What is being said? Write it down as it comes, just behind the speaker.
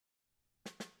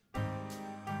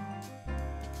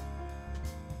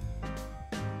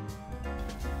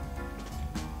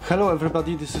Hello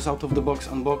everybody, this is Out of the Box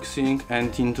Unboxing,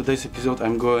 and in today's episode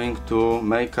I'm going to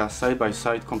make a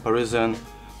side-by-side comparison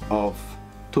of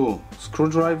two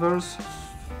screwdrivers,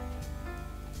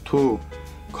 two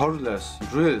cordless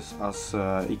drills as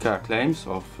IKEA claims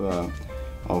of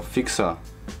FIXA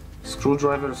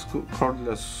Screwdriver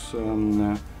cordless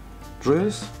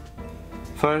drills.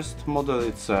 First model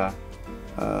it's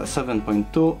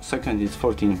 7.2, second is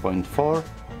 14.4.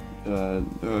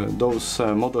 Those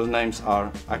model names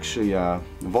are actually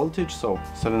voltage, so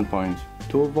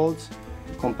 7.2 volts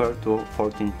compared to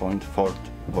 14.4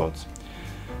 volts.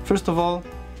 First of all,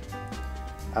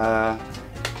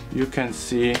 you can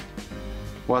see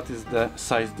what is the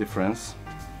size difference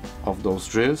of those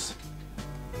drills.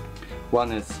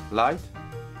 One is light,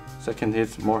 second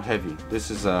is more heavy. This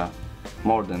is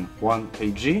more than 1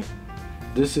 kg.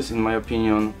 This is, in my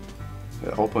opinion,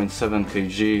 0.7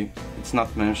 kg. It's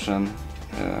not mentioned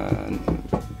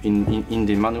in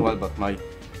the manual, but my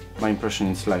impression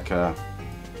is like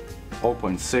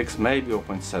 0.6, maybe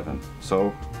 0.7.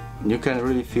 So you can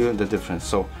really feel the difference.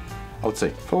 So I would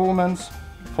say for men's,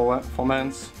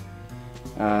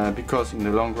 because in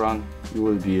the long run you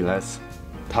will be less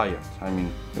tired. I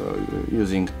mean,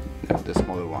 using the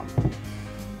smaller one.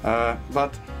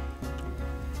 But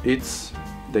it's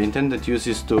the intended use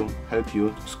is to help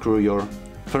you screw your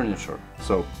furniture.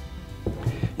 So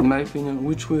in my opinion,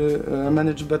 which will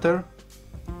manage better?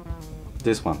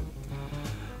 This one.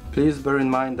 Please bear in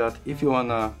mind that if you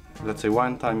wanna, let's say,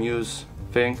 one-time use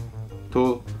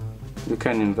tool, you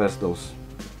can invest those,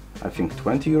 I think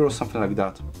 20 euros, something like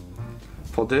that,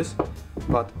 for this.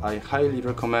 But I highly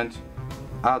recommend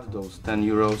add those 10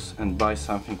 euros and buy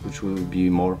something which will be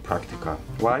more practical.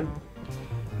 Why?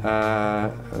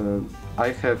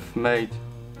 I have made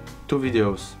two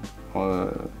videos,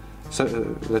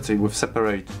 let's say with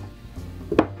separate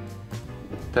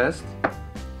test.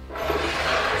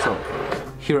 So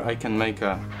here I can make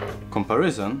a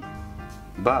comparison,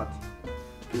 but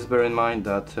please bear in mind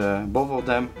that both of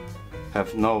them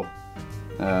have no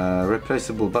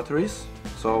replaceable batteries,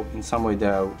 so in some way they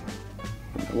are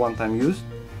one-time use,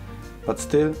 but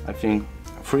still I think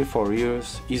 3-4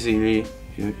 years easily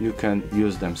you can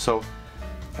use them. So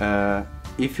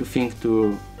if you think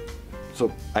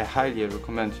so I highly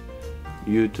recommend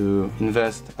you to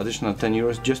invest additional 10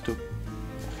 euros just to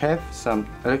have some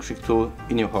electric tool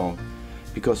in your home,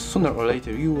 because sooner or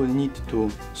later you will need to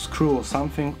screw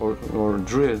something or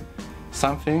drill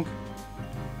something,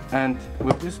 and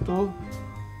with this tool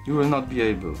you will not be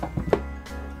able.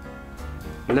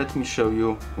 Let me show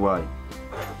you why.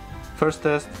 First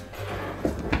test,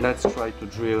 let's try to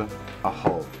drill a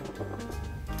hole.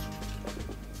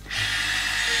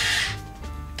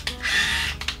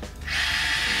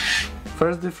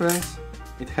 First difference,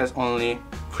 it has only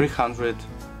 300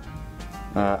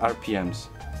 RPMs.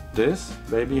 This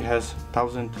baby has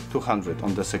 1200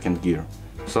 on the second gear.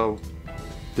 So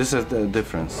this is the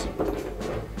difference.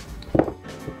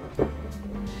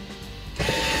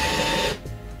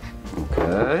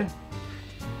 Okay.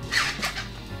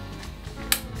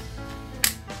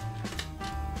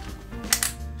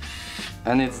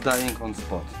 And it's dying on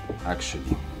spot,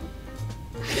 actually.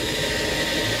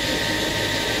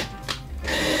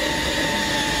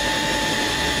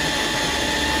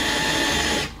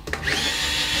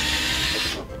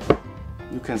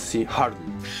 You can see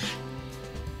hardly.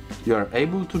 You are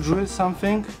able to drill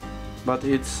something, but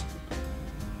it's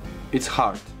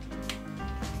hard.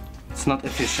 It's not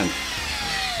efficient.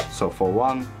 So for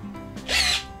one,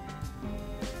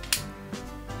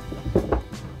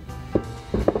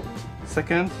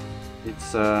 second,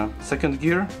 it's second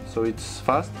gear, so it's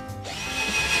fast.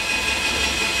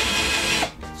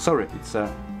 Sorry, it's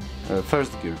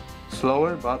first gear,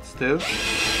 slower, but still.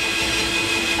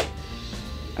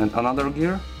 And another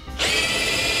gear.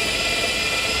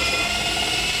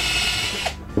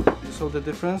 You saw the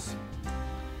difference?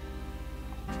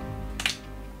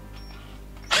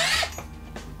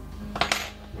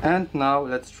 And now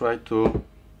let's try to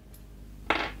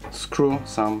screw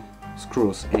some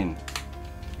screws in.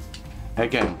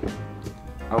 Again,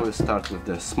 I will start with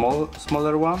the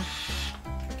smaller one.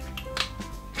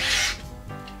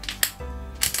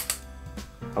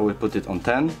 I will put it on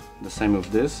 10, the same with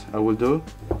this I will do.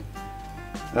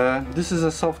 This is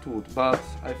a soft wood, but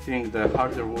I think the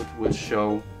harder wood will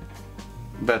show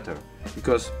better,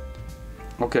 because,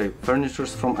 okay,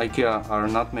 furnitures from IKEA are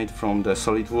not made from the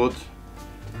solid wood.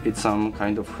 It's some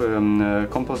kind of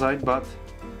composite, but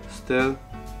still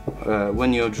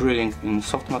when you're drilling in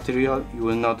soft material you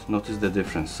will not notice the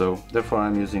difference. So therefore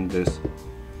I'm using this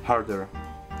harder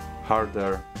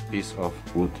piece of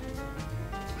wood.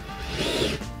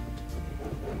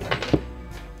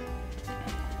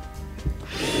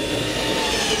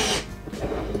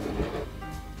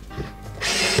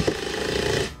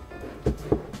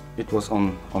 it was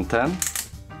on 10,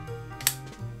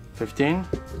 15,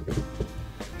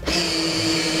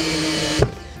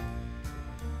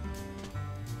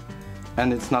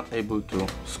 and it's not able to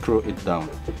screw it down.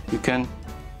 You can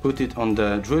put it on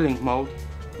the drilling mode,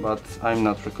 but I'm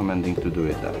not recommending to do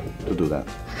that.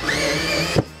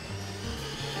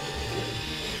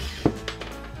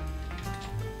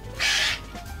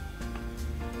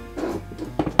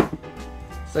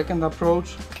 Second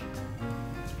approach,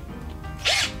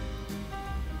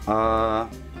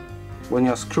 when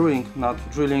you're screwing, not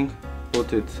drilling,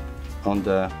 put it on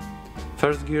the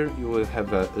first gear. You will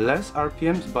have less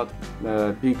RPMs, but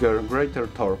bigger, greater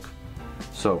torque.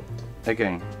 So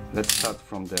again, let's start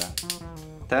from the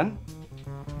 10,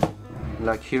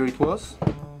 like here it was.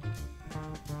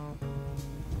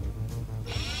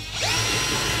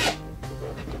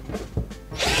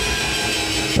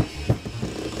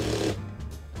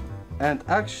 And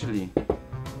actually,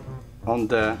 on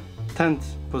the 10th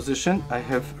position, I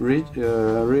have reached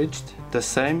the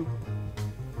same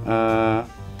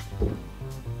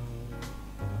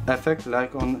effect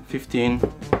like on 15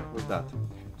 with that.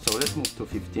 So let's move to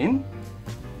 15.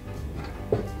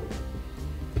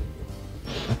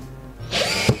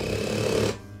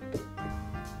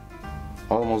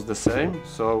 Almost the same.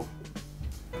 So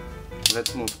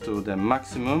let's move to the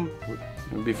maximum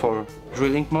before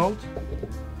drilling mode.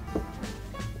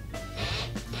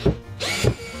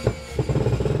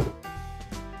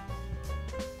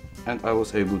 And I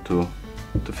was able to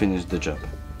finish the job.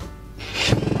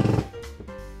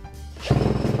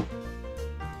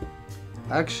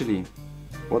 Actually,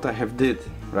 what I have did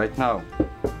right now,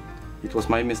 it was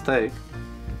my mistake,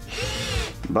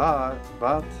 but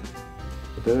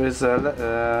there is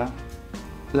a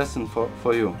lesson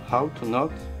for you, how to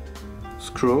not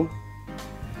screw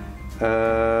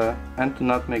and to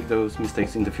not make those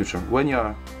mistakes in the future. When you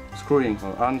are screwing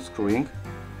or unscrewing,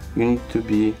 you need to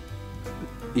be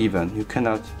even. You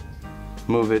cannot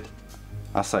move it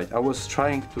aside. I was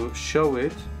trying to show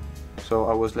it, so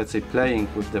I was, let's say, playing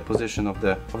with the position of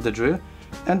the drill,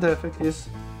 and the effect is,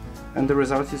 and the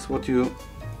result is what you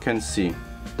can see,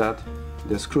 that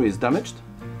the screw is damaged.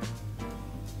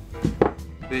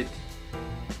 Bit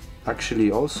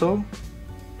actually also.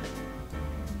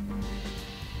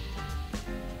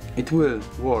 It will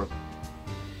work,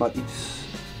 but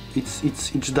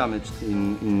it's damaged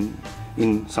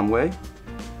in some way.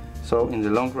 So in the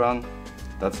long run,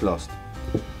 that's lost.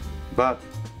 But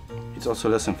it's also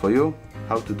a lesson for you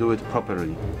how to do it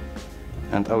properly.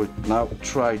 And I will now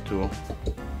try to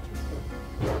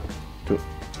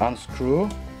unscrew.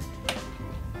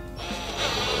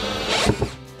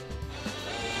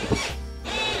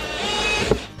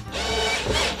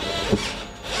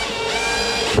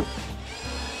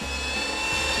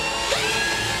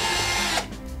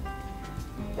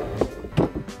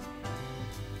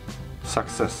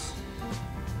 Success.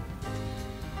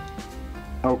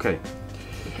 Okay.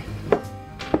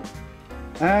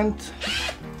 And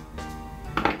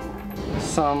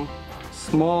some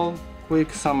small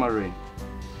quick summary.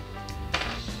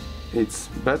 It's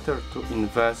better to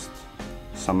invest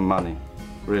some money,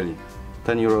 really.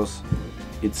 10 euros,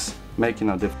 it's making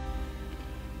a difference.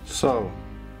 So,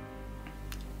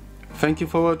 thank you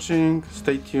for watching,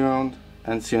 stay tuned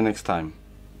and see you next time.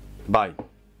 Bye.